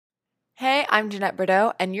Hey, I'm Jeanette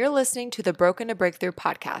Bordeaux, and you're listening to the Broken to Breakthrough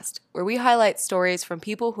podcast, where we highlight stories from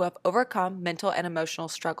people who have overcome mental and emotional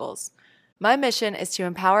struggles. My mission is to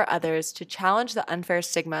empower others to challenge the unfair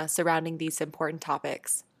stigma surrounding these important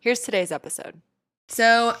topics. Here's today's episode.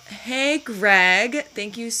 So, hey, Greg,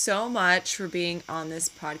 thank you so much for being on this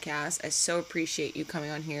podcast. I so appreciate you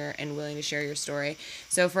coming on here and willing to share your story.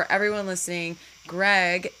 So, for everyone listening,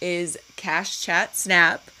 Greg is Cash Chat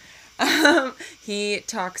Snap. He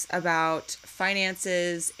talks about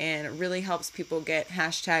finances and really helps people get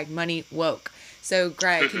hashtag money woke. So,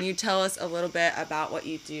 Greg, can you tell us a little bit about what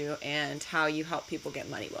you do and how you help people get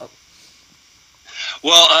money woke?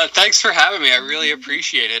 Well, thanks for having me. I really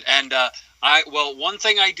appreciate it. And one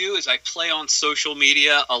thing I do is I play on social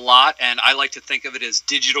media a lot, and I like to think of it as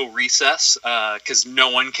digital recess because no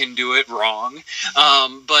one can do it wrong.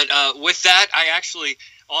 But with that, I actually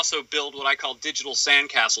also build what I call digital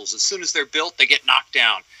sandcastles. As soon as they're built, they get knocked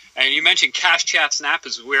down. And you mentioned Cash Chat Snap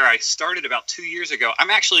is where I started about 2 years ago. I'm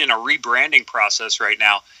actually in a rebranding process right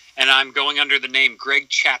now, and I'm going under the name Greg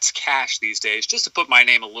Chats Cash these days, just to put my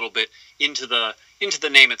name a little bit into the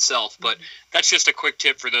name itself. But that's just a quick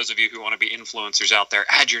tip for those of you who want to be influencers out there.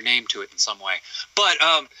 Add your name to it in some way. But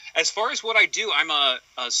as far as what I do, I'm a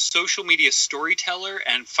social media storyteller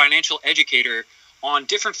and financial educator on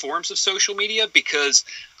different forms of social media because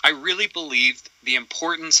I really believe the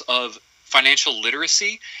importance of financial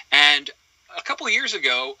literacy. And a couple of years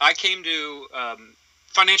ago, I came to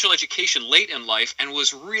financial education late in life and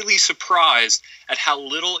was really surprised at how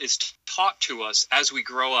little is taught to us as we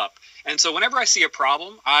grow up. And so whenever I see a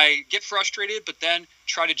problem, I get frustrated, but then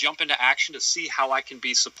try to jump into action to see how I can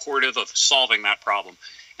be supportive of solving that problem.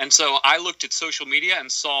 And so I looked at social media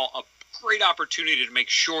and saw a great opportunity to make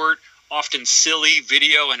short, often silly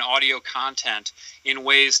video and audio content in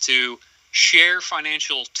ways to share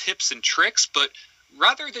financial tips and tricks, but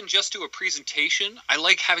rather than just do a presentation, I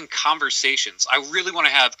like having conversations. I really want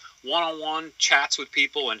to have one-on-one chats with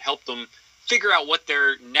people and help them figure out what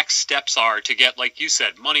their next steps are to get, like you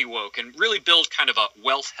said, money woke and really build kind of a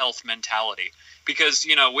wealth health mentality. Because,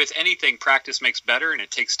 you know, with anything, practice makes better and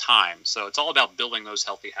it takes time. So it's all about building those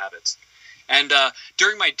healthy habits. And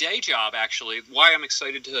during my day job, actually, why I'm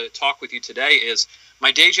excited to talk with you today is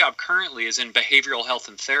my day job currently is in behavioral health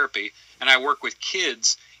and therapy, and I work with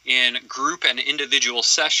kids in group and individual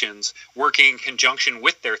sessions, working in conjunction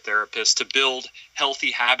with their therapists to build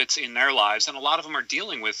healthy habits in their lives. And a lot of them are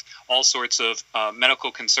dealing with all sorts of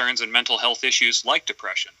medical concerns and mental health issues like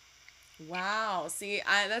depression. Wow. See,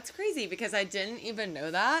 that's crazy because I didn't even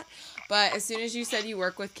know that. But as soon as you said you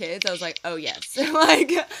work with kids, I was like, oh, yes.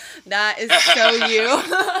 Like, that is so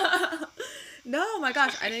you. No, my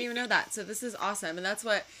gosh, I didn't even know that. So this is awesome. And that's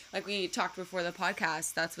what, like we talked before the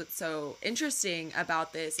podcast, that's what's so interesting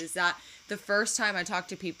about this is that the first time I talk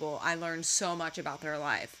to people, I learn so much about their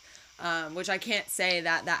life, which I can't say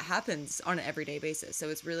that happens on an everyday basis. So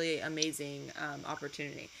it's really amazing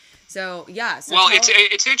opportunity. So, yeah. Well,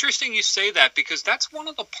 it's interesting you say that because that's one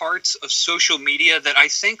of the parts of social media that I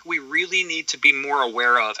think we really need to be more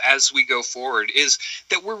aware of as we go forward is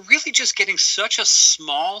that we're really just getting such a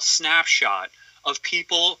small snapshot of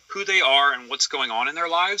people, who they are and what's going on in their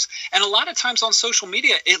lives. And a lot of times on social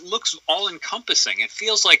media, it looks all encompassing. It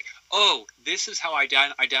feels like, oh, this is how I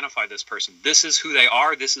identify this person. This is who they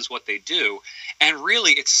are. This is what they do. And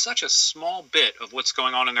really, it's such a small bit of what's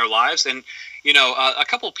going on in their lives. And, you know, a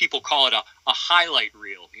couple of people call it a highlight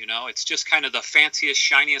reel. You know, it's just kind of the fanciest,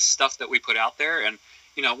 shiniest stuff that we put out there. And,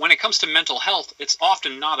 you know, when it comes to mental health, it's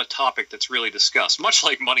often not a topic that's really discussed, much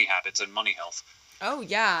like money habits and money health. Oh,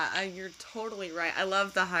 yeah, you're totally right. I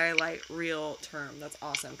love the highlight reel term. That's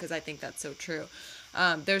awesome because I think that's so true.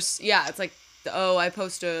 It's like, oh, I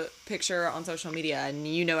post a picture on social media and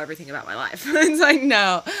you know everything about my life. It's like,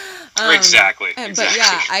 no. Exactly. But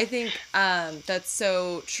yeah, I think that's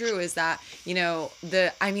so true is that, you know,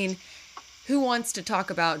 who wants to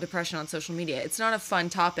talk about depression on social media? It's not a fun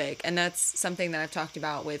topic. And that's something that I've talked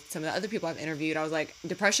about with some of the other people I've interviewed. I was like,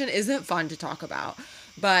 depression isn't fun to talk about.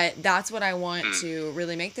 But that's what I want to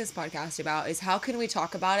really make this podcast about is how can we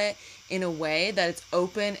talk about it in a way that it's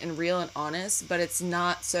open and real and honest, but it's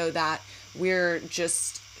not so that we're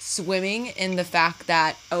just swimming in the fact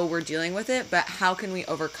that, oh, we're dealing with it, but how can we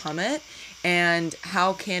overcome it and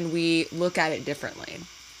how can we look at it differently?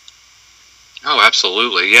 Oh,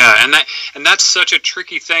 absolutely. Yeah. And that's such a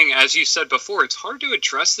tricky thing. As you said before, it's hard to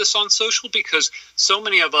address this on social because so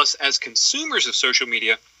many of us as consumers of social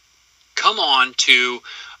media come on to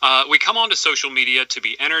social media to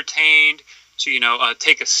be entertained,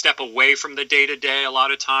 take a step away from the day to day a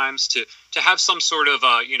lot of times to have some sort of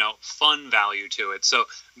fun value to it. So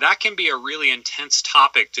that can be a really intense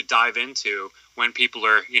topic to dive into when people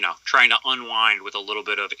are trying to unwind with a little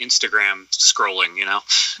bit of Instagram scrolling.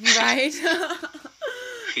 Right.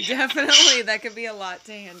 Yeah. Definitely, that could be a lot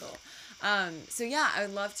to handle. So yeah, I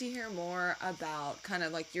would love to hear more about kind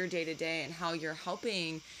of like your day to day and how you're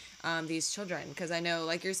helping these children. Because I know,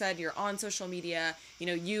 like you said, you're on social media.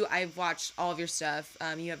 I've watched all of your stuff.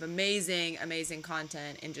 You have amazing, amazing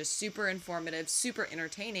content and just super informative, super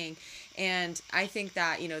entertaining. And I think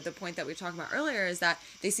that, the point that we were talking about earlier is that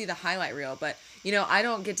they see the highlight reel, but, I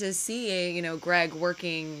don't get to see, Greg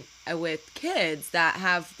working with kids that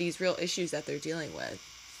have these real issues that they're dealing with.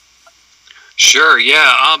 Sure,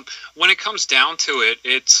 yeah. When it comes down to it,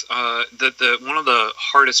 it's the one of the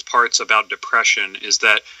hardest parts about depression is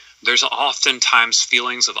that there's oftentimes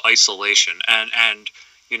feelings of isolation, and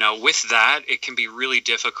with that, it can be really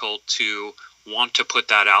difficult to want to put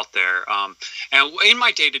that out there. And in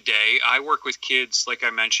my day to day, I work with kids, like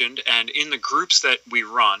I mentioned, and in the groups that we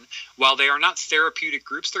run, while they are not therapeutic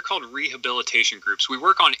groups, they're called rehabilitation groups. We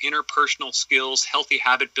work on interpersonal skills, healthy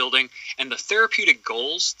habit building, and the therapeutic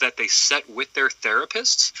goals that they set with their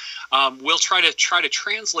therapists. We'll try to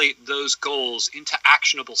translate those goals into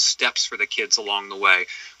actionable steps for the kids along the way.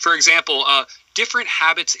 For example, different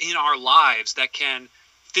habits in our lives that can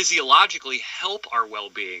physiologically help our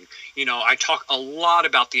well-being. I talk a lot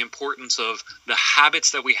about the importance of the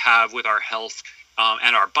habits that we have with our health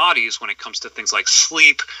and our bodies when it comes to things like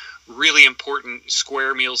sleep, really important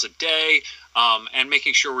square meals a day, and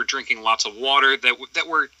making sure we're drinking lots of water, that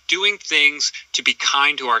we're doing things to be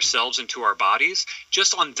kind to ourselves and to our bodies.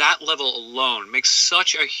 Just on that level alone makes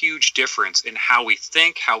such a huge difference in how we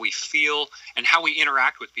think, how we feel, and how we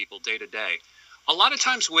interact with people day to day. A lot of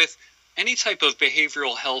times with any type of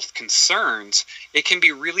behavioral health concerns, it can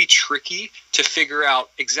be really tricky to figure out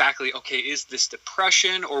exactly, okay, is this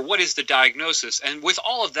depression or what is the diagnosis? And with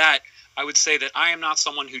all of that, I would say that I am not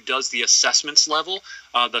someone who does the assessments level,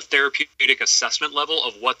 the therapeutic assessment level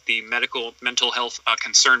of what the mental health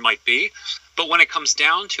concern might be. But when it comes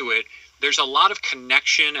down to it, there's a lot of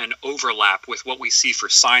connection and overlap with what we see for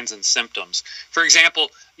signs and symptoms. For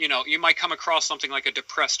example, you might come across something like a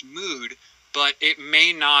depressed mood, but it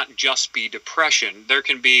may not just be depression. There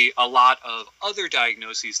can be a lot of other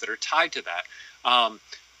diagnoses that are tied to that.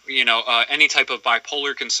 Any type of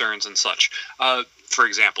bipolar concerns and such, for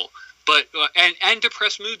example. But and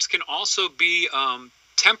depressed moods can also be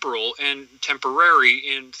temporal and temporary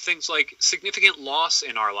in things like significant loss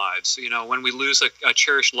in our lives. When we lose a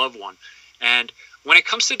cherished loved one. And when it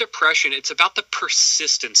comes to depression, it's about the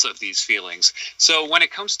persistence of these feelings. So when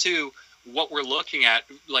it comes to what we're looking at,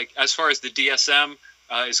 like as far as the DSM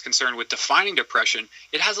is concerned with defining depression,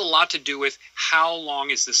 it has a lot to do with how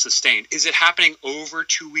long is this sustained? Is it happening over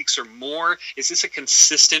 2 weeks or more? Is this a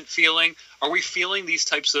consistent feeling? Are we feeling these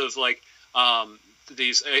types of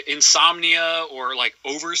these insomnia or like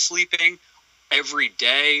oversleeping every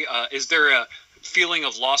day? Is there a feeling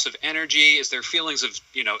of loss of energy? Is there feelings of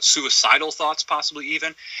suicidal thoughts possibly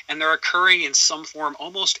even? And they're occurring in some form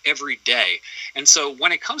almost every day. And so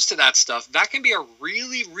when it comes to that stuff, that can be a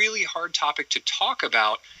really, really hard topic to talk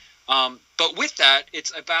about. But with that,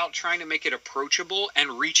 it's about trying to make it approachable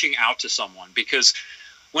and reaching out to someone, because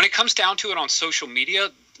when it comes down to it on social media,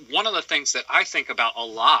 one of the things that I think about a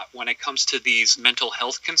lot when it comes to these mental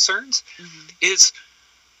health concerns is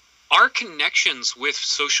our connections with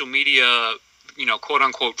social media, quote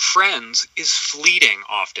unquote friends, is fleeting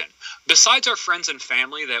often. Besides our friends and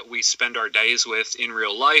family that we spend our days with in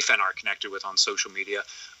real life and are connected with on social media,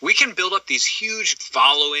 we can build up these huge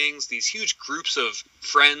followings, these huge groups of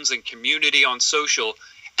friends and community on social.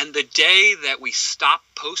 And the day that we stop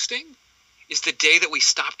posting is the day that we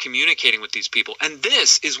stop communicating with these people. And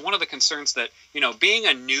this is one of the concerns that, being a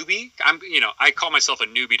newbie, I call myself a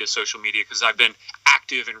newbie to social media because I've been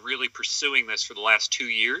active and really pursuing this for the last 2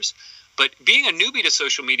 years. But being a newbie to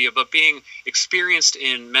social media, but being experienced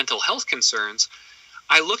in mental health concerns,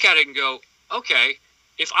 I look at it and go, okay,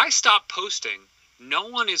 if I stop posting, no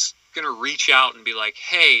one is going to reach out and be like,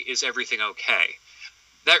 hey, is everything okay?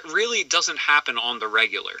 That really doesn't happen on the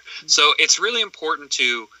regular. So it's really important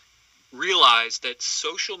to realize that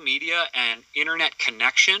social media and internet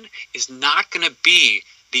connection is not going to be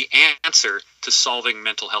the answer to solving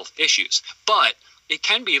mental health issues. But it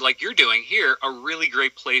can be, like you're doing here, a really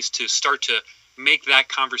great place to start to make that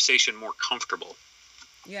conversation more comfortable.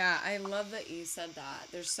 Yeah, I love that you said that.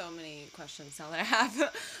 There's so many questions now that I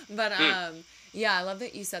have. But Yeah, I love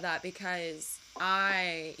that you said that because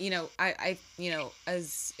as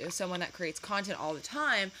someone that creates content all the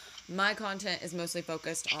time, my content is mostly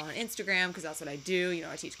focused on Instagram because that's what I do.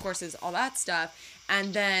 I teach courses, all that stuff.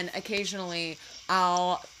 And then occasionally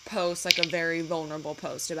I'll post like a very vulnerable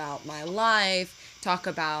post about my life, talk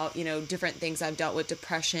about, different things I've dealt with,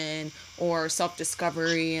 depression or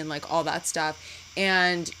self-discovery and like all that stuff.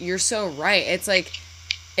 And you're so right. It's like,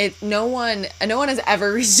 no one has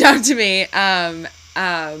ever reached out to me.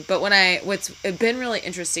 But what's been really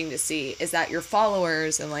interesting to see is that your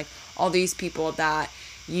followers and like all these people that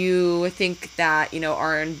you think that,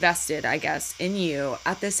 are invested, I guess, in you,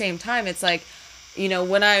 at the same time, it's like,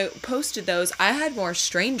 when I posted those, I had more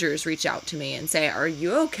strangers reach out to me and say, "Are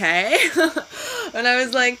you okay?" And I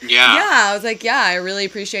was like, I was like, I really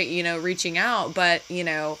appreciate, reaching out. But,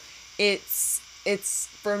 it's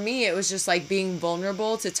for me, it was just like being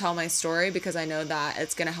vulnerable to tell my story because I know that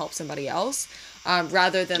it's going to help somebody else,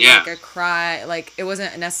 rather than like a cry. Like, it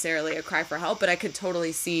wasn't necessarily a cry for help, but I could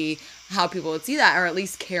totally see how people would see that, or at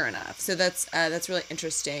least care enough. So that's really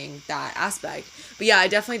interesting, that aspect. But yeah, I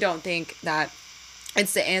definitely don't think that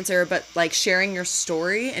it's the answer, but like sharing your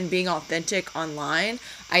story and being authentic online,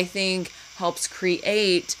 I think helps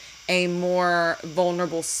create a more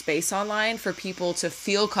vulnerable space online for people to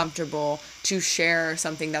feel comfortable to share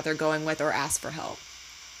something that they're going with or ask for help.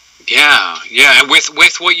 Yeah. And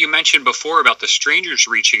with what you mentioned before about the strangers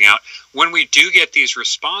reaching out, when we do get these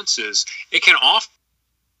responses, it can often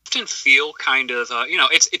feel kind of,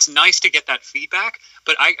 it's nice to get that feedback.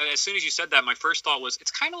 But as soon as you said that, my first thought was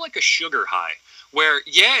it's kind of like a sugar high where,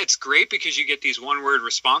 it's great because you get these one-word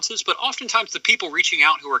responses, but oftentimes the people reaching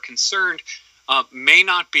out who are concerned may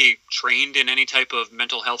not be trained in any type of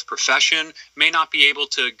mental health profession, may not be able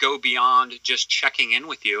to go beyond just checking in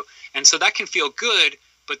with you. And so that can feel good,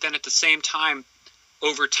 but then at the same time,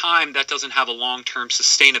 over time, that doesn't have a long-term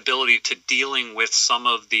sustainability to dealing with some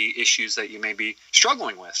of the issues that you may be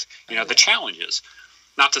struggling with, the challenges.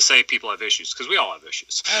 Not to say people have issues, because we all have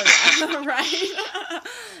issues. Oh, yeah. Right.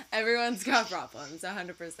 Everyone's got problems,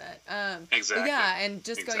 100%. Exactly. Yeah, and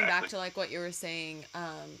just going back to like what you were saying,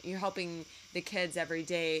 you're helping the kids every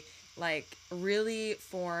day, like really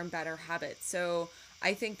form better habits. So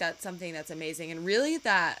I think that's something that's amazing, and really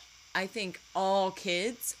that I think all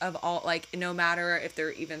kids of all, like, no matter if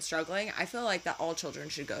they're even struggling, I feel like that all children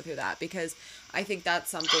should go through that, because I think that's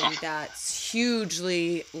something that's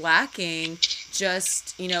hugely lacking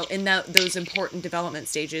just, in those important development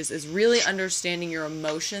stages, is really understanding your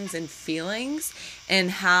emotions and feelings and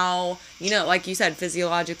how, like you said,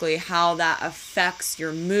 physiologically, how that affects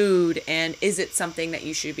your mood, and is it something that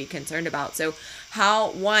you should be concerned about? So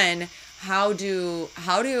how do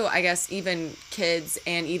I guess even kids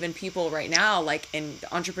and even people right now, like in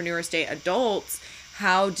the entrepreneur state, adults,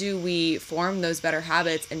 how do we form those better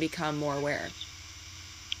habits and become more aware?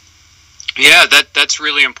 Yeah, that's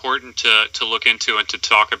really important to look into and to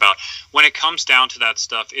talk about. When it comes down to that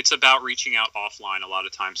stuff, it's about reaching out offline a lot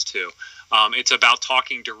of times too. It's about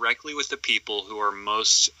talking directly with the people who are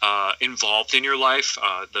most involved in your life,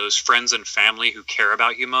 those friends and family who care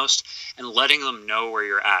about you most, and letting them know where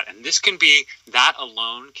you're at. And that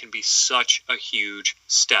alone can be such a huge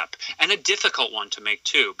step, and a difficult one to make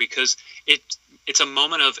too, because it's a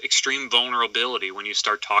moment of extreme vulnerability when you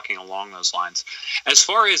start talking along those lines. As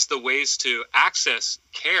far as the ways to access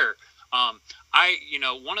care,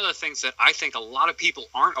 one of the things that I think a lot of people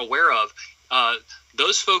aren't aware of,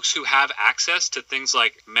 those folks who have access to things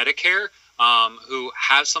like Medicare, who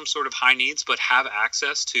have some sort of high needs but have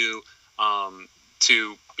access to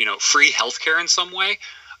free healthcare in some way,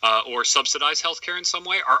 or subsidized healthcare in some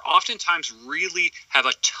way, are oftentimes really have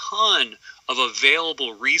a ton of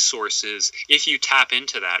available resources if you tap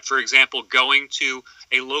into that. For example, going to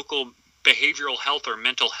a local behavioral health or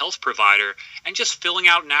mental health provider and just filling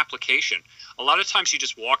out an application. A lot of times you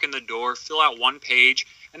just walk in the door, fill out one page,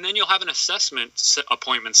 and then you'll have an assessment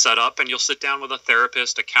appointment set up, and you'll sit down with a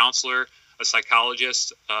therapist, a counselor, a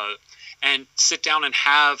psychologist, and sit down and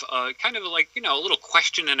have kind of like, a little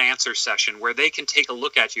question and answer session where they can take a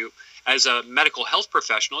look at you as a medical health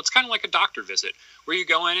professional. It's kind of like a doctor visit where you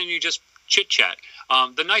go in and you just chit chat.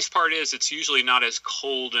 The nice part is it's usually not as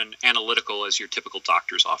cold and analytical as your typical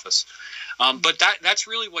doctor's office. But that's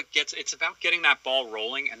really it's about getting that ball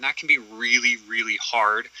rolling, and that can be really, really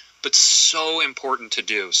hard, but so important to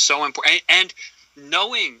do. So important. And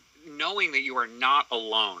knowing that you are not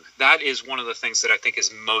alone, that is one of the things that I think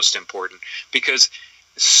is most important, because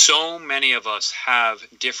so many of us have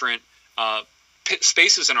different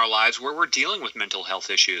spaces in our lives where we're dealing with mental health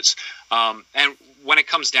issues. And when it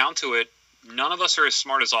comes down to it, none of us are as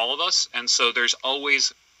smart as all of us. And so there's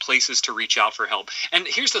always places to reach out for help. And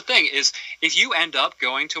here's the thing is, if you end up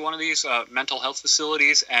going to one of these mental health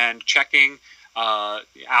facilities and checking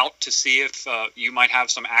out to see if you might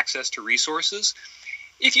have some access to resources,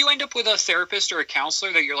 if you end up with a therapist or a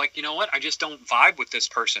counselor that you're like, you know what, I just don't vibe with this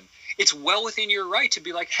person, it's well within your right to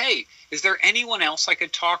be like, hey, is there anyone else I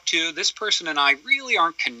could talk to? This person and I really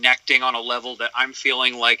aren't connecting on a level that I'm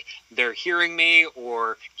feeling like they're hearing me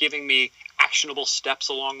or giving me actionable steps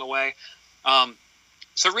along the way.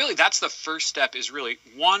 So really, that's the first step, is really,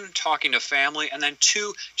 one, talking to family, and then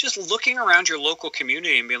two, just looking around your local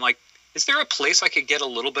community and being like, is there a place I could get a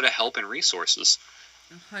little bit of help and resources?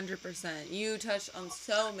 100%. You touched on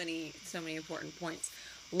so many important points.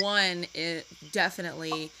 One, it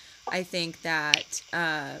definitely, I think that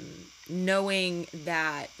knowing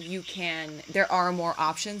that there are more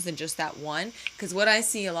options than just that one. Because what I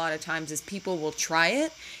see a lot of times is people will try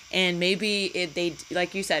it, and maybe they,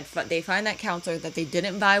 like you said, they find that counselor that they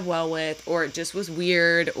didn't vibe well with, or it just was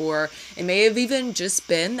weird, or it may have even just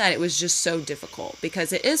been that it was just so difficult,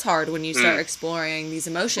 because it is hard when you start exploring these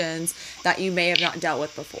emotions that you may have not dealt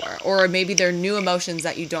with before, or maybe they're new emotions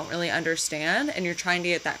that you don't really understand and you're trying to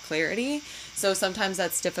get that clarity. So sometimes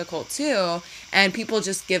that's difficult too, and people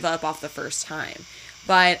just give up off the first time.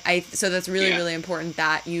 So that's really important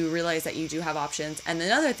that you realize that you do have options. And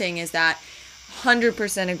another thing is that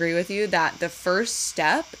 100% agree with you that the first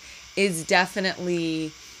step is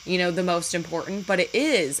definitely, the most important, but it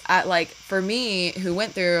is for me, who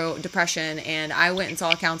went through depression and I went and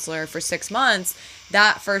saw a counselor for 6 months,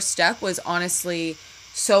 that first step was honestly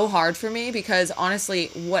so hard for me, because honestly,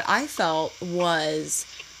 what I felt was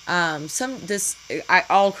I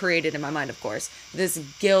all created in my mind, of course, this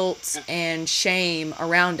guilt and shame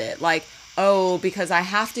around it. Like, oh, because I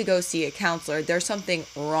have to go see a counselor, there's something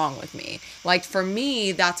wrong with me. Like, for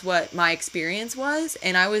me, that's what my experience was.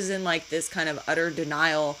 And I was in like this kind of utter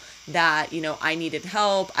denial that, I needed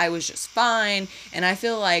help. I was just fine. And I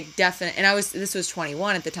feel like this was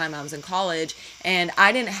 21 at the time I was in college, and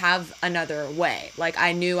I didn't have another way. Like,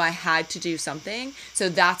 I knew I had to do something. So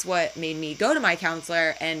that's what made me go to my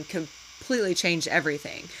counselor and completely changed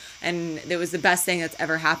everything. And it was the best thing that's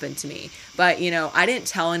ever happened to me. But, I didn't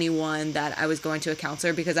tell anyone that I was going to a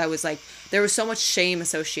counselor, because I was like, there was so much shame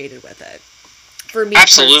associated with it. For me,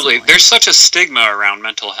 absolutely. Personally. There's such a stigma around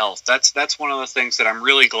mental health. That's one of the things that I'm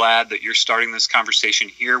really glad that you're starting this conversation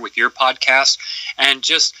here with your podcast, and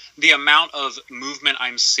just the amount of movement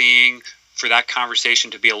I'm seeing for that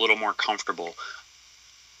conversation to be a little more comfortable.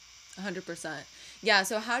 100%. Yeah.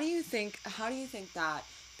 So how do you think that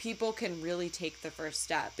people can really take the first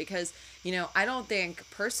step? Because, I don't think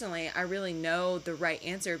personally I really know the right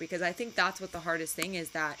answer, because I think that's what the hardest thing is,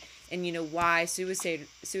 that, and why suicide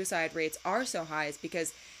rates are so high is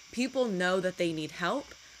because people know that they need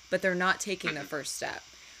help, but they're not taking the first step.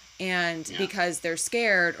 And because they're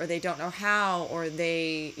scared, or they don't know how, or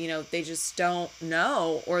they just don't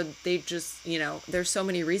know, or they just, there's so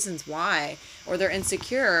many reasons why, or they're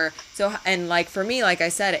insecure. So, and like for me, like I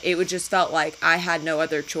said, it would just felt like I had no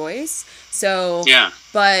other choice. So,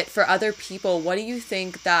 but for other people, what do you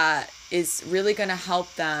think that is really going to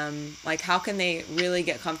help them? Like, how can they really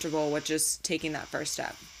get comfortable with just taking that first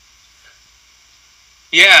step?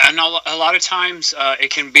 Yeah, and a lot of times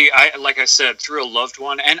it can be, like I said, through a loved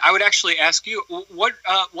one. And I would actually ask you, what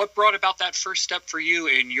brought about that first step for you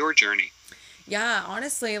in your journey? Yeah,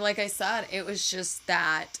 honestly, like I said, it was just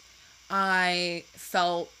that I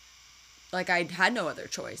felt like I had no other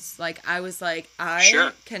choice. Like, I was like,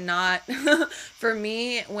 I cannot, for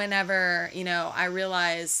me, whenever, I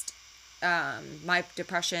realized my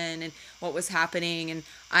depression and what was happening, and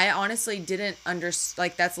I honestly didn't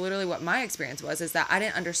like, that's literally what my experience was, is that I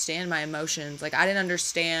didn't understand my emotions. Like, I didn't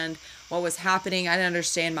understand what was happening. I didn't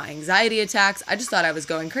understand my anxiety attacks. I just thought I was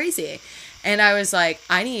going crazy. And I was like,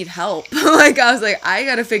 I need help. Like, I was like, I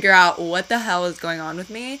got to figure out what the hell is going on with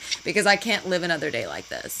me, because I can't live another day like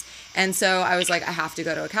this. And so I was like, I have to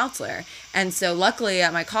go to a counselor. And so luckily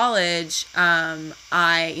at my college, I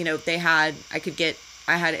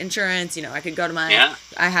had insurance, I could go to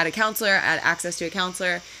I had a counselor, I had access to a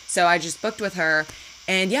counselor. So I just booked with her.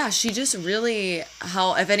 And yeah, she just really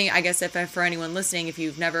helped. If for anyone listening, if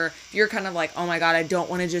you're kind of like, oh my God, I don't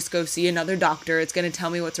want to just go see another doctor, it's going to tell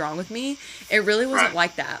me what's wrong with me. It really wasn't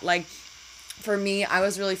like that. Like, for me, I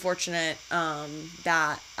was really fortunate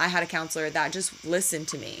that I had a counselor that just listened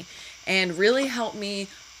to me and really helped me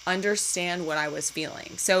understand what I was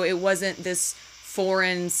feeling. So it wasn't this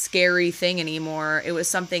foreign, scary thing anymore. It was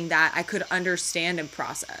something that I could understand and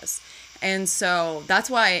process. And so that's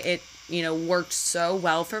why worked so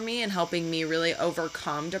well for me in helping me really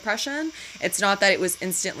overcome depression. It's not that it was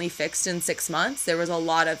instantly fixed in 6 months. There was a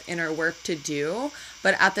lot of inner work to do,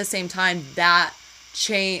 but at the same time, that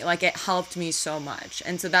change, like, it helped me so much.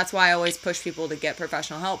 And so that's why I always push people to get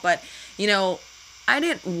professional help. But, I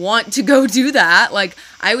didn't want to go do that. Like,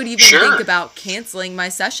 I would even think about canceling my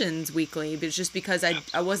sessions weekly, but just because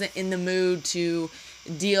I wasn't in the mood to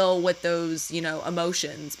deal with those,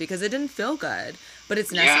 emotions, because it didn't feel good, but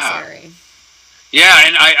it's necessary. Yeah,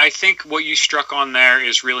 and I think what you struck on there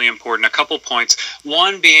is really important. A couple points.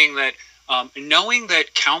 One being that knowing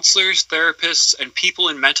that counselors, therapists, and people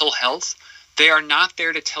in mental health, they are not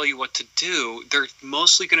there to tell you what to do. They're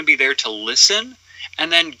mostly going to be there to listen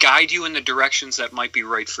and then guide you in the directions that might be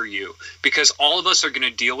right for you. Because all of us are going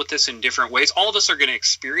to deal with this in different ways. All of us are going to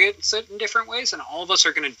experience it in different ways, and all of us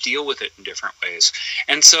are going to deal with it in different ways.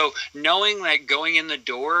 And so knowing that going in the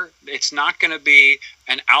door, it's not going to be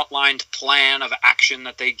an outlined plan of action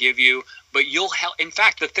that they give you, but you'll help. In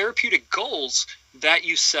fact, the therapeutic goals that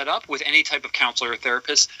you set up with any type of counselor or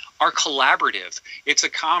therapist are collaborative. It's a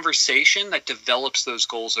conversation that develops those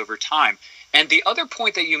goals over time. And the other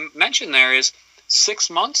point that you mentioned there is 6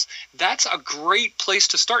 months. That's a great place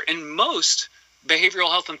to start. And most behavioral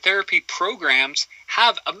health and therapy programs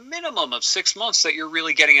have a minimum of 6 months that you're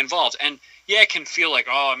really getting involved. And yeah, it can feel like,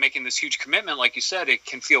 oh, I'm making this huge commitment. Like you said, it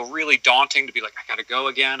can feel really daunting to be like, I got to go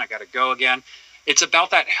again. It's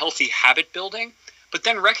about that healthy habit building, but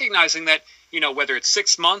then recognizing that, whether it's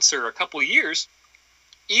 6 months or a couple of years,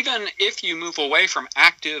 even if you move away from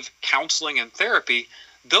active counseling and therapy,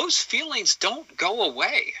 those feelings don't go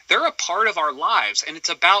away. They're a part of our lives, and it's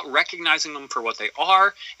about recognizing them for what they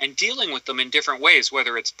are and dealing with them in different ways,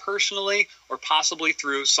 whether it's personally or possibly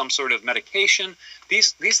through some sort of medication.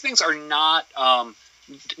 These things are not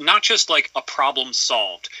just like a problem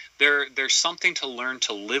solved. There's something to learn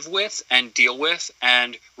to live with and deal with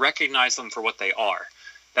and recognize them for what they are.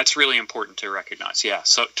 That's really important to recognize. Yeah,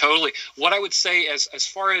 so totally. What I would say as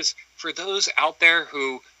far as for those out there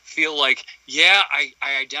who feel like, yeah, I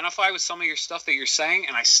identify with some of your stuff that you're saying,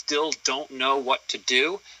 and I still don't know what to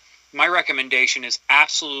do, my recommendation is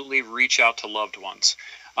absolutely reach out to loved ones,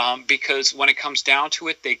 because when it comes down to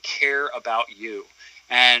it, they care about you,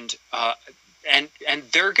 and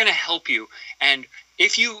they're going to help you. And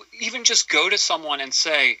if you even just go to someone and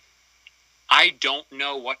say, I don't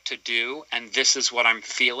know what to do, and this is what I'm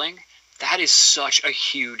feeling, that is such a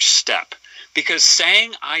huge step. Because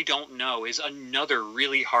saying I don't know is another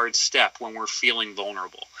really hard step when we're feeling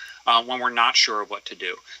vulnerable, when we're not sure of what to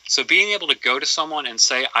do. So being able to go to someone and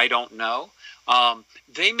say I don't know,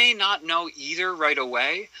 they may not know either right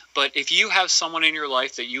away, but if you have someone in your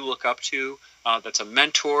life that you look up to, that's a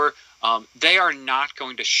mentor, they are not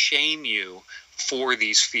going to shame you for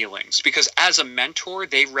these feelings, because as a mentor,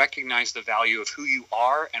 they recognize the value of who you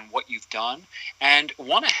are and what you've done and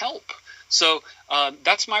want to help. So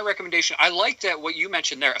that's my recommendation. I like that what you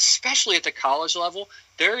mentioned there, especially at the college level.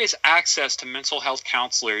 There is access to mental health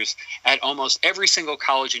counselors at almost every single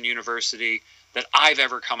college and university that I've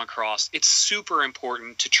ever come across. It's super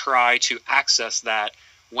important to try to access that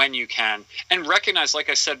when you can, and recognize, like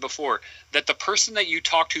I said before, that the person that you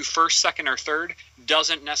talk to first, second, or third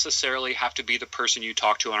doesn't necessarily have to be the person you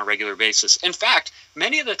talk to on a regular basis. In fact,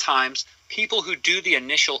 many of the times, people who do the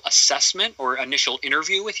initial assessment or initial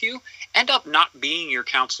interview with you end up not being your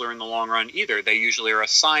counselor in the long run either. They usually are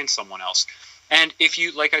assigned someone else. And if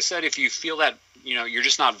you, like I said, if you feel that, you're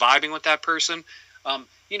just not vibing with that person,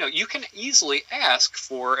 you can easily ask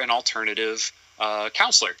for an alternative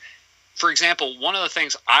counselor. For example, one of the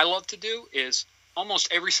things I love to do is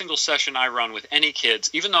almost every single session I run with any kids,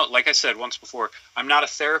 even though, like I said once before, I'm not a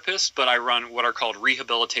therapist, but I run what are called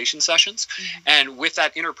rehabilitation sessions. Mm-hmm. And with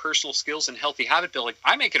that interpersonal skills and healthy habit building,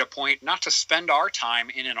 I make it a point not to spend our time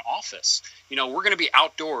in an office. We're going to be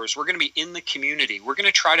outdoors. We're going to be in the community. We're going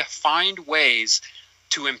to try to find ways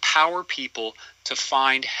to empower people to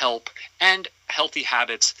find help and healthy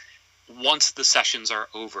habits once the sessions are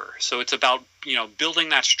over. So it's about, building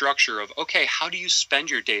that structure of, okay, how do you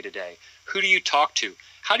spend your day to day? Who do you talk to?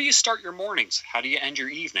 How do you start your mornings? How do you end your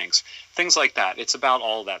evenings? Things like that. It's about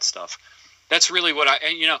all that stuff. That's really what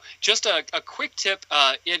just a quick tip.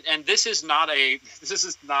 And this is not a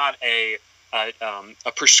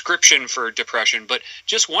prescription for depression, but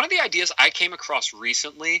just one of the ideas I came across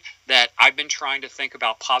recently that I've been trying to think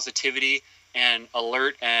about positivity and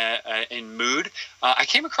alert and mood. I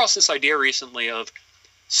came across this idea recently of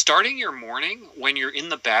starting your morning when you're in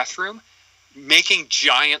the bathroom. making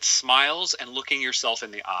giant smiles and looking yourself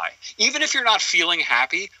in the eye. Even if you're not feeling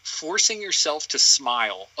happy, forcing yourself to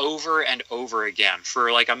smile over and over again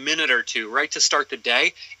for like a minute or two right to start the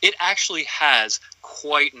day, it actually has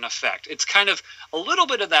quite an effect. It's kind of a little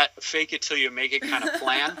bit of that fake it till you make it kind of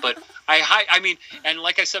plan, but I mean, and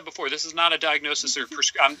like I said before, this is not a diagnosis or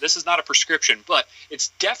this is not a prescription, but it's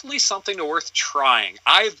definitely something worth trying.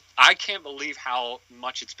 I can't believe how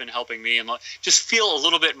much it's been helping me and just feel a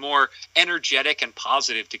little bit more energetic and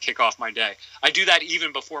positive to kick off my day. I do that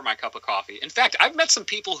even before my cup of coffee. In fact, I've met some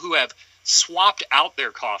people who have swapped out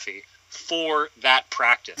their coffee for that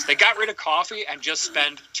practice. They got rid of coffee and just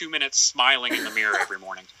spend 2 minutes smiling in the mirror every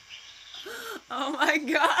morning. Oh my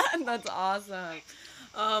God, that's awesome.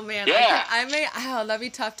 Oh man, yeah. That'd be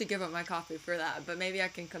tough to give up my coffee for that, but maybe I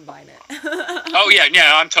can combine it. Oh yeah,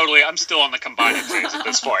 I'm still on the combining phase at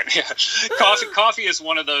this point. Yeah. Coffee is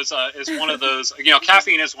one of those,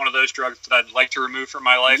 caffeine is one of those drugs that I'd like to remove from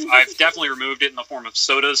my life. I've definitely removed it in the form of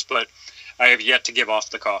sodas, but I have yet to give off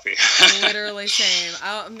the coffee. Literally same.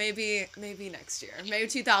 Maybe next year, maybe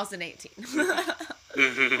 2018.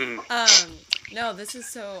 No, this is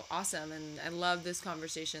so awesome, and I love this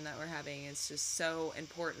conversation that we're having. It's just so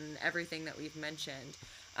important, everything that we've mentioned.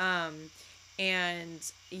 And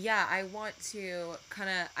yeah, I want to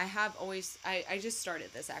I just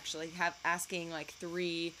started this actually, asking like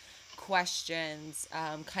 3 questions,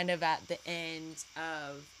 kind of at the end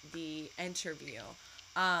of the interview.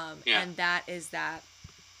 And that is that,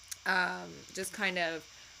 just kind of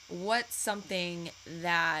what's something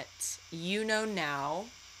that you know now,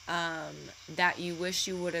 that you wish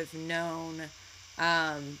you would have known,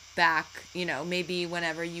 back, maybe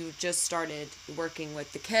whenever you just started working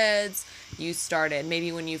with the kids,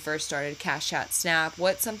 maybe when you first started Cash Chat Snap,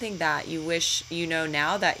 what's something that you wish you know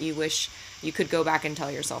now that you wish you could go back and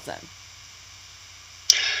tell yourself then?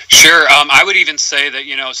 Sure. I would even say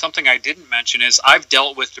that, something I didn't mention is I've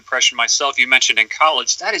dealt with depression myself. You mentioned in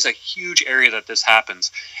college, that is a huge area that this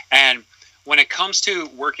happens. And when it comes to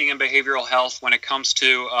working in behavioral health, when it comes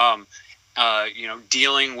to,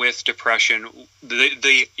 dealing with depression,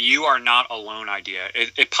 the you are not alone idea,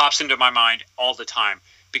 it pops into my mind all the time.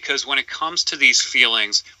 Because when it comes to these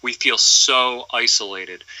feelings, we feel so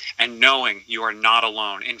isolated, and knowing you are not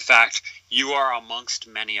alone. In fact, you are amongst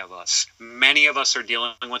many of us. Many of us are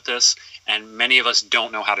dealing with this, and many of us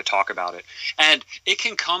don't know how to talk about it. And it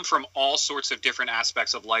can come from all sorts of different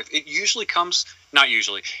aspects of life. It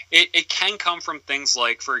can come from things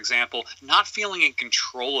like, for example, not feeling in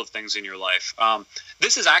control of things in your life.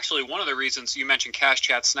 This is actually one of the reasons you mentioned Cash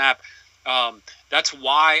Chat Snap. That's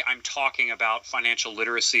why I'm talking about financial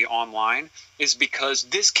literacy online, is because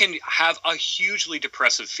this can have a hugely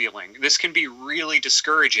depressive feeling. This can be really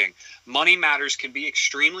discouraging. Money matters can be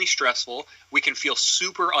extremely stressful. We can feel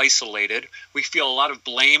super isolated. We feel a lot of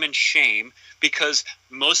blame and shame because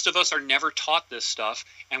most of us are never taught this stuff,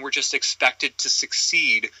 and we're just expected to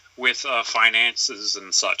succeed with finances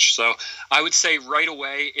and such. So I would say right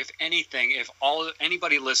away, if anything,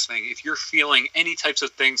 anybody listening, if you're feeling any types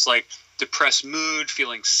of things like depressed mood,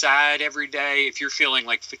 feeling sad every day, if you're feeling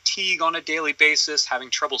like fatigue on a daily basis,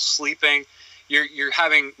 having trouble sleeping, you're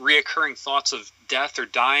having reoccurring thoughts of death or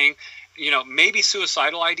dying, maybe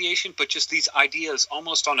suicidal ideation, but just these ideas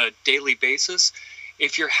almost on a daily basis.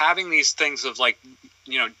 If you're having these things of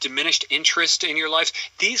diminished interest in your life,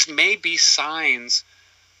 these may be signs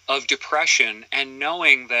of depression, and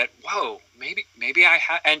knowing that, whoa, maybe I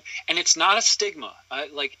have, and it's not a stigma.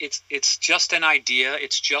 It's just an idea.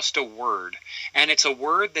 It's just a word, and it's a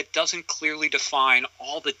word that doesn't clearly define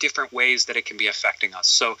all the different ways that it can be affecting us.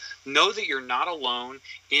 So know that you're not alone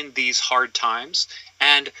in these hard times,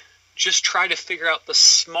 and just try to figure out the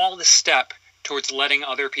smallest step towards letting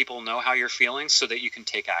other people know how you're feeling so that you can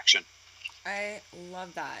take action. I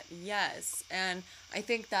love that. Yes. And I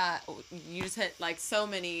think that you just hit so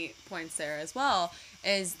many points there as well,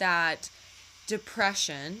 is that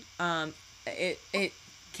depression,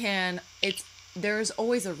 there's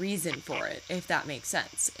always a reason for it, if that makes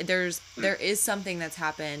sense. There is something that's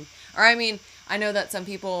happened, or I know that some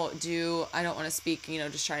people do, I don't want to speak,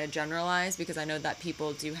 just try to generalize, because I know that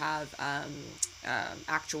people do have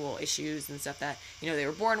actual issues and stuff that, they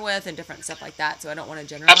were born with and different stuff like that. So I don't want to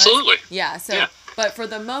generalize. Absolutely. Yeah. So, yeah. But for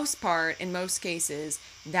the most part, in most cases,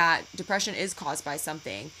 that depression is caused by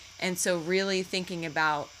something. And so really thinking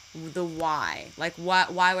about the why,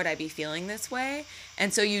 why would I be feeling this way?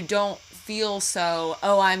 And so you don't feel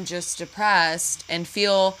I'm just depressed, and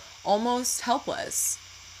feel almost helpless.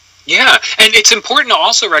 Yeah. And it's important to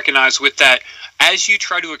also recognize with that, as you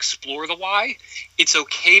try to explore the why, it's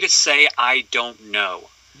okay to say, I don't know.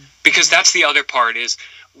 Because that's the other part is,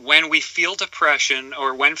 when we feel depression,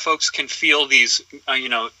 or when folks can feel these,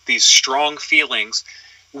 these strong feelings,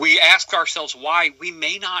 we ask ourselves why. We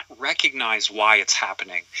may not recognize why it's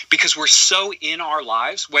happening because we're so in our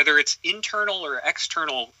lives, whether it's internal or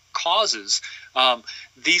external causes.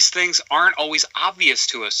 These things aren't always obvious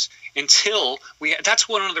to us until that's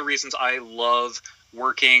one of the reasons I love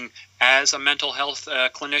working as a mental health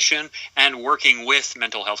clinician and working with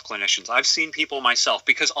mental health clinicians. I've seen people myself,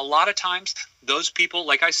 because a lot of times those people,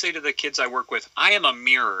 like I say to the kids I work with, I am a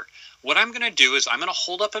mirror. What I'm going to do is I'm going to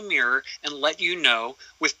hold up a mirror and let you know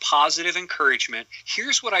with positive encouragement,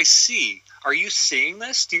 here's what I see. Are you seeing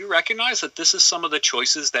this? Do you recognize that this is some of the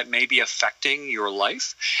choices that may be affecting your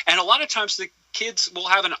life? And a lot of times the kids will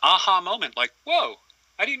have an aha moment like, whoa,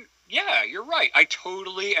 yeah, you're right. I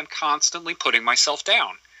totally am constantly putting myself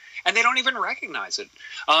down. And they don't even recognize it.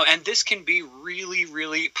 And this can be really,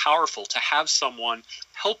 really powerful to have someone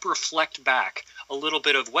help reflect back a little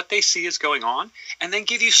bit of what they see is going on, and then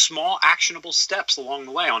give you small actionable steps along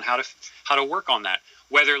the way on how to work on that.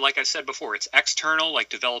 Whether, like I said before, it's external, like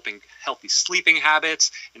developing healthy sleeping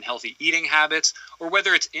habits and healthy eating habits, or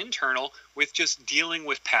whether it's internal with just dealing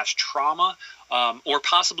with past trauma, or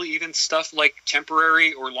possibly even stuff like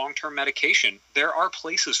temporary or long-term medication. There are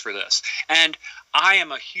places for this. And I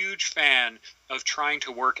am a huge fan of trying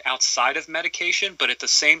to work outside of medication, but at the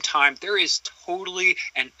same time, there is totally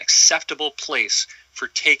an acceptable place for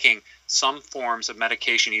taking some forms of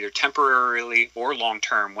medication, either temporarily or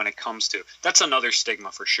long-term, when it comes to. That's another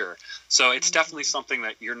stigma for sure. So it's definitely something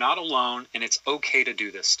that you're not alone, and it's okay to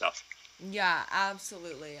do this stuff. Yeah,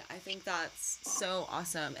 absolutely. I think that's so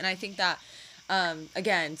awesome. And I think that,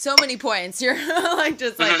 again, so many points. You're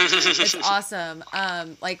it's awesome.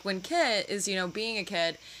 Like when kid is, being a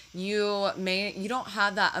kid, you don't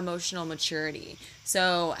have that emotional maturity.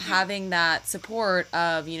 So having that support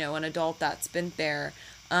of, an adult that's been there,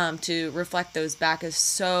 to reflect those back is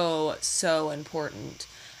so, so important.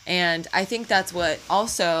 And I think that's what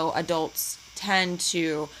also adults tend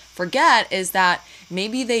to forget, is that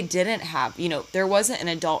maybe they didn't have, there wasn't an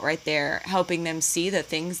adult right there helping them see the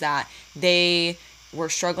things that they were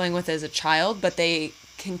struggling with as a child, but they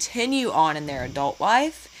continue on in their adult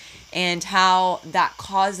life, and how that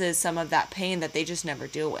causes some of that pain that they just never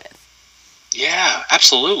deal with. Yeah,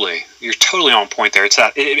 absolutely. You're totally on point there. It's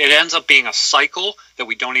that it ends up being a cycle that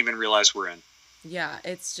we don't even realize we're in. Yeah,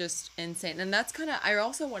 it's just insane. And that's kind of, I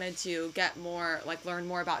also wanted to get more, learn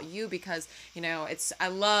more about you, because, I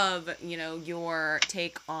love, your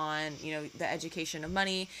take on, the education of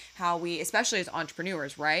money, how we, especially as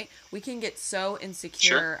entrepreneurs, right? We can get so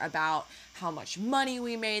insecure about how much money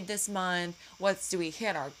we made this month, do we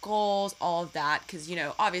hit our goals, all of that. Because,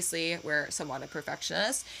 obviously we're somewhat a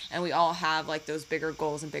perfectionist, and we all have those bigger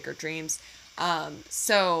goals and bigger dreams.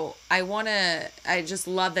 So I just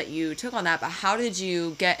love that you took on that, but how did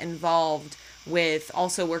you get involved with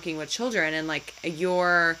also working with children and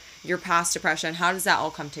your past depression? How does that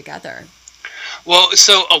all come together? Well,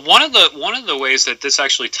 so one of the ways that this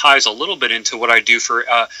actually ties a little bit into what I do for,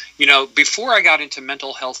 before I got into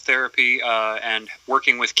mental health therapy, and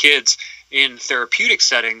working with kids in therapeutic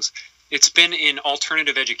settings, it's been in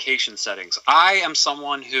alternative education settings. I am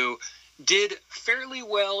someone who did fairly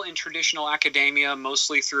well in traditional academia,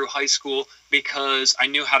 mostly through high school, because I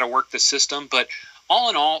knew how to work the system. But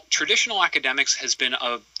all in all, traditional academics has been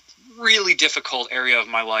a really difficult area of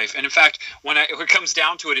my life. And in fact, when it comes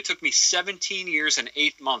down to it, it took me 17 years and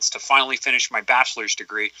 8 months to finally finish my bachelor's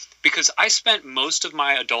degree, because I spent most of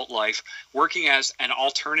my adult life working as an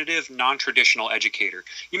alternative, non-traditional educator.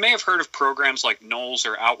 You may have heard of programs like Knowles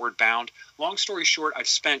or Outward Bound. Long story short, I've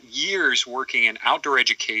spent years working in outdoor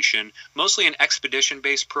education, mostly in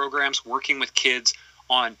expedition-based programs, working with kids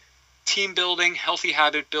on team building, healthy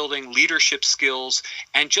habit building, leadership skills,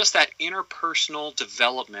 and just that interpersonal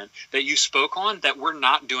development that you spoke on that we're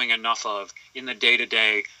not doing enough of in the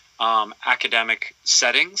day-to-day academic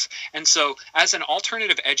settings. And so as an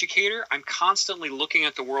alternative educator, I'm constantly looking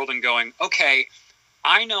at the world and going, okay,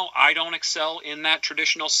 I know I don't excel in that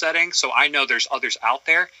traditional setting, so I know there's others out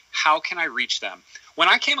there. How can I reach them? When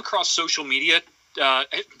I came across social media,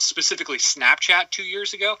 specifically Snapchat 2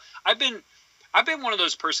 years ago, I've been one of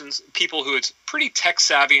those people who is pretty tech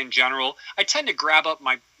savvy in general. I tend to grab up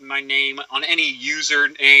my name on any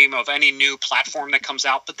username of any new platform that comes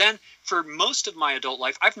out. But then for most of my adult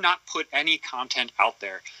life, I've not put any content out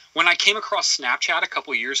there. When I came across Snapchat a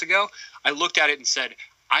couple years ago, I looked at it and said,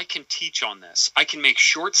 I can teach on this. I can make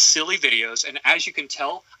short, silly videos. And as you can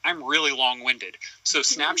tell, I'm really long-winded. So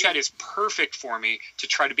Snapchat is perfect for me to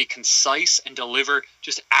try to be concise and deliver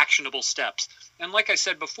just actionable steps. And like I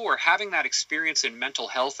said before, having that experience in mental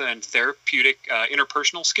health and therapeutic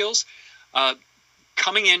interpersonal skills,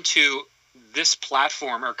 coming into this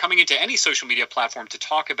platform or coming into any social media platform to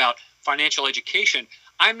talk about financial education,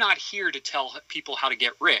 I'm not here to tell people how to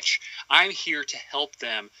get rich. I'm here to help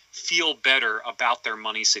them feel better about their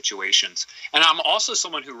money situations. And I'm also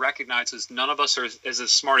someone who recognizes none of us are as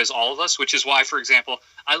smart as all of us, which is why, for example,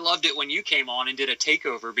 I loved it when you came on and did a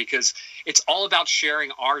takeover, because it's all about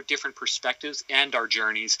sharing our different perspectives and our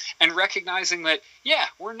journeys and recognizing that, yeah,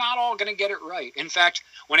 we're not all going to get it right. In fact,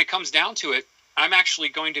 when it comes down to it, I'm actually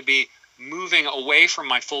going to be moving away from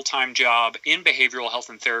my full-time job in behavioral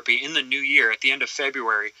health and therapy in the new year. At the end of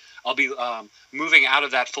February, I'll be moving out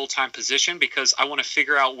of that full-time position because I want to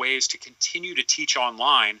figure out ways to continue to teach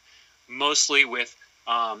online, mostly with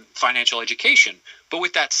financial education. But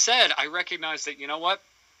with that said, I recognize that, you know what,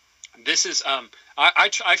 this is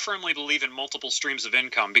I firmly believe in multiple streams of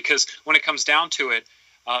income, because when it comes down to it,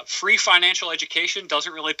 free financial education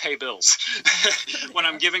doesn't really pay bills. When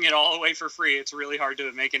I'm giving it all away for free, it's really hard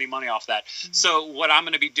to make any money off that. Mm-hmm. So what I'm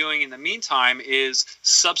going to be doing in the meantime is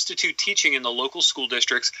substitute teaching in the local school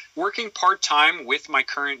districts, working part-time with my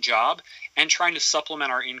current job, and trying to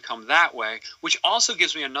supplement our income that way, which also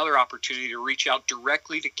gives me another opportunity to reach out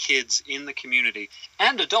directly to kids in the community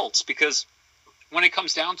and adults, because when it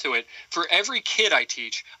comes down to it, for every kid I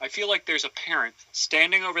teach, I feel like there's a parent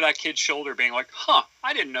standing over that kid's shoulder being like,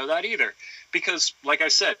 I didn't know that either. Because, like I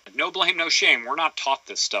said, no blame, no shame. We're not taught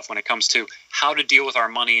this stuff when it comes to how to deal with our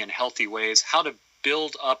money in healthy ways, how to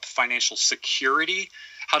build up financial security,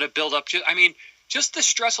 how to build up, just the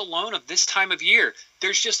stress alone of this time of year.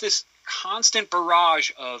 There's just this constant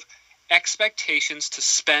barrage of expectations to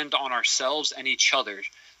spend on ourselves and each other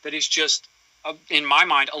that is just, in my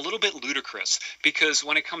mind, a little bit ludicrous, because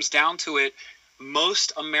when it comes down to it,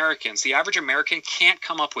 most Americans, the average American, can't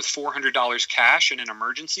come up with $400 cash in an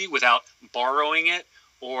emergency without borrowing it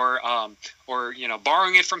or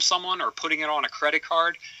borrowing it from someone or putting it on a credit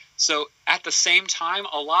card. So at the same time,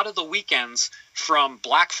 a lot of the weekends from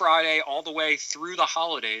Black Friday all the way through the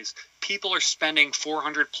holidays, people are spending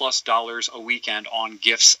 $400+ a weekend on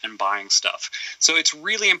gifts and buying stuff. So it's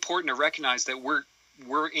really important to recognize that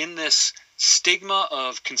we're in this stigma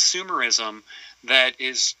of consumerism that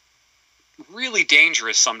is really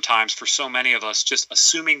dangerous sometimes for so many of us, just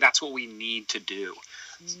assuming that's what we need to do.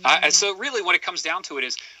 And so really what it comes down to it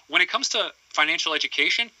is, when it comes to financial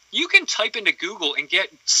education, you can type into Google and get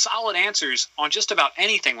solid answers on just about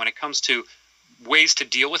anything when it comes to ways to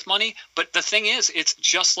deal with money. But the thing is, it's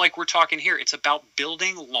just like we're talking here. It's about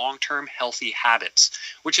building long-term healthy habits,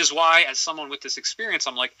 which is why, as someone with this experience,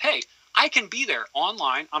 I'm like, hey, I can be there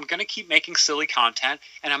online. I'm going to keep making silly content,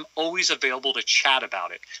 and I'm always available to chat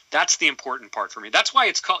about it. That's the important part for me. That's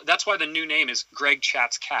why that's why the new name is Greg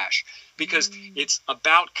Chats Cash, because it's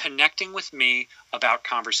about connecting with me, about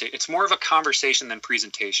conversation. It's more of a conversation than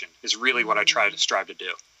presentation is really what I try to strive to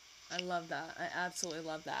do. I love that. I absolutely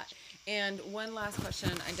love that. And one last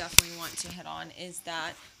question I definitely want to hit on is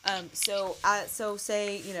that, so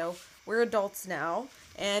say, we're adults now,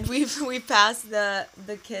 and we've passed the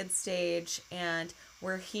kid stage, and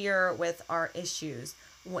we're here with our issues,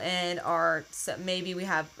 and maybe we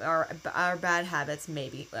have our bad habits.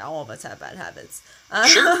 Maybe all of us have bad habits.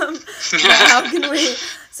 Sure.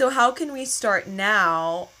 How can we start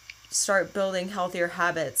building healthier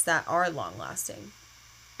habits that are long lasting?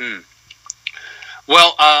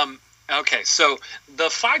 Well, okay, so the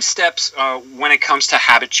 5 steps when it comes to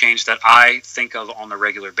habit change that I think of on a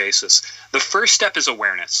regular basis. The first step is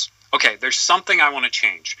awareness. Okay, there's something I want to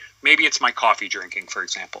change. Maybe it's my coffee drinking, for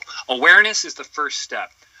example. Awareness is the first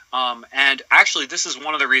step. And actually, this is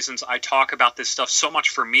one of the reasons I talk about this stuff so much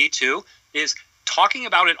for me, too, is talking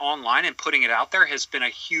about it online and putting it out there has been a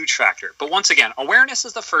huge factor. But once again, awareness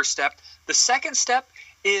is the first step. The second step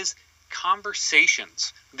is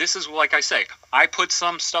conversations. This is, like I say, I put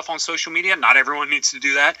some stuff on social media. Not everyone needs to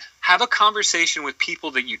do that. Have a conversation with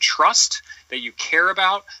people that you trust, that you care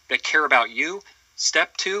about, that care about you.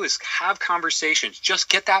 Step 2 is have conversations. Just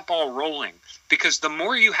get that ball rolling, because the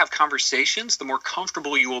more you have conversations, the more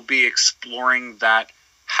comfortable you will be exploring that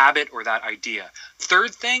habit or that idea.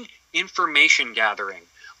 Third thing, information gathering.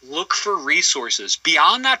 Look for resources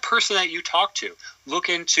beyond that person that you talk to. Look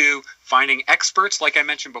into finding experts, like I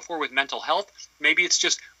mentioned before, with mental health. Maybe it's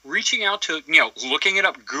just reaching out to, looking it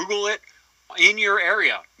up, Google it in your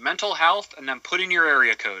area, mental health, and then put in your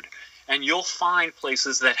area code. and you'll find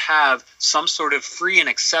places that have some sort of free and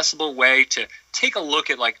accessible way to take a look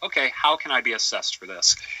at, like, okay, how can I be assessed for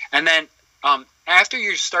this? And then after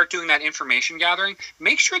you start doing that information gathering,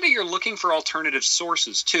 make sure that you're looking for alternative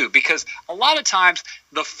sources too, because a lot of times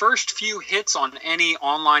the first few hits on any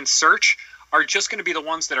online search are just going to be the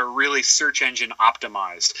ones that are really search engine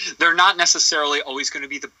optimized. They're not necessarily always going to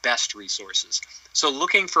be the best resources. So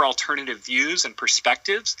looking for alternative views and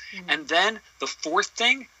perspectives. And then the fourth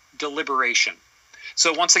thing, deliberation.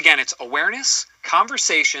 So once again, it's awareness,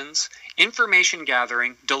 conversations, information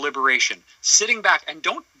gathering, deliberation. Sitting back, and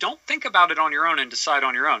don't think about it on your own and decide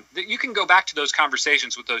on your own. You can go back to those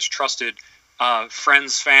conversations with those trusted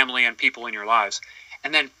friends, family, and people in your lives.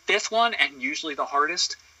 And then fifth one, and usually the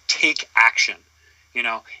hardest, take action. You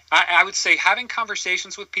know, I would say having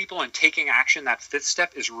conversations with people and taking action, that fifth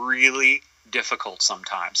step, is really difficult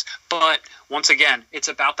sometimes. But once again, it's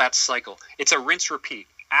about that cycle. It's a rinse repeat.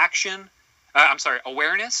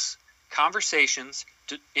 Awareness, conversations,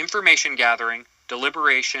 information gathering,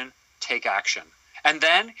 deliberation, take action. And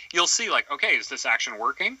then you'll see, like, okay, is this action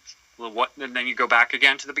working? Well, and then you go back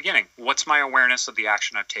again to the beginning. What's my awareness of the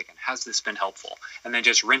action I've taken? Has this been helpful? And then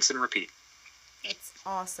just rinse and repeat. It's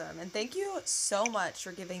awesome. And thank you so much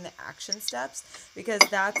for giving the action steps, because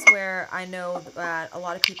that's where I know that a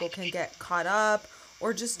lot of people can get caught up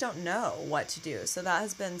or just don't know what to do. So that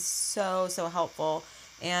has been so helpful.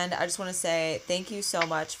 And I just want to say thank you so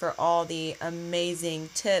much for all the amazing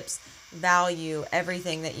tips, value,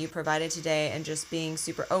 everything that you provided today, and just being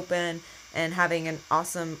super open and having an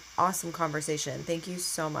awesome conversation. Thank you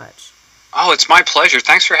so much. Oh, it's my pleasure.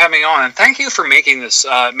 Thanks for having me on, and thank you for making this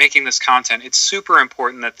content. It's super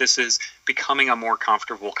important that this is becoming a more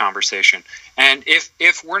comfortable conversation. And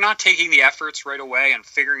if we're not taking the efforts right away and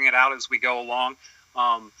figuring it out as we go along,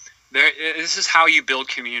 this is how you build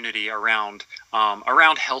community around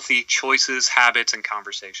healthy choices, habits, and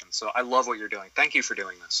conversations. So I love what you're doing. Thank you for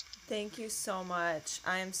doing this. Thank you so much.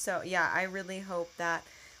 I really hope that,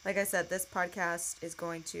 like I said, this podcast is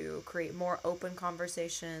going to create more open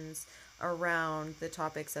conversations around the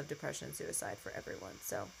topics of depression and suicide for everyone.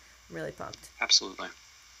 So I'm really pumped. Absolutely.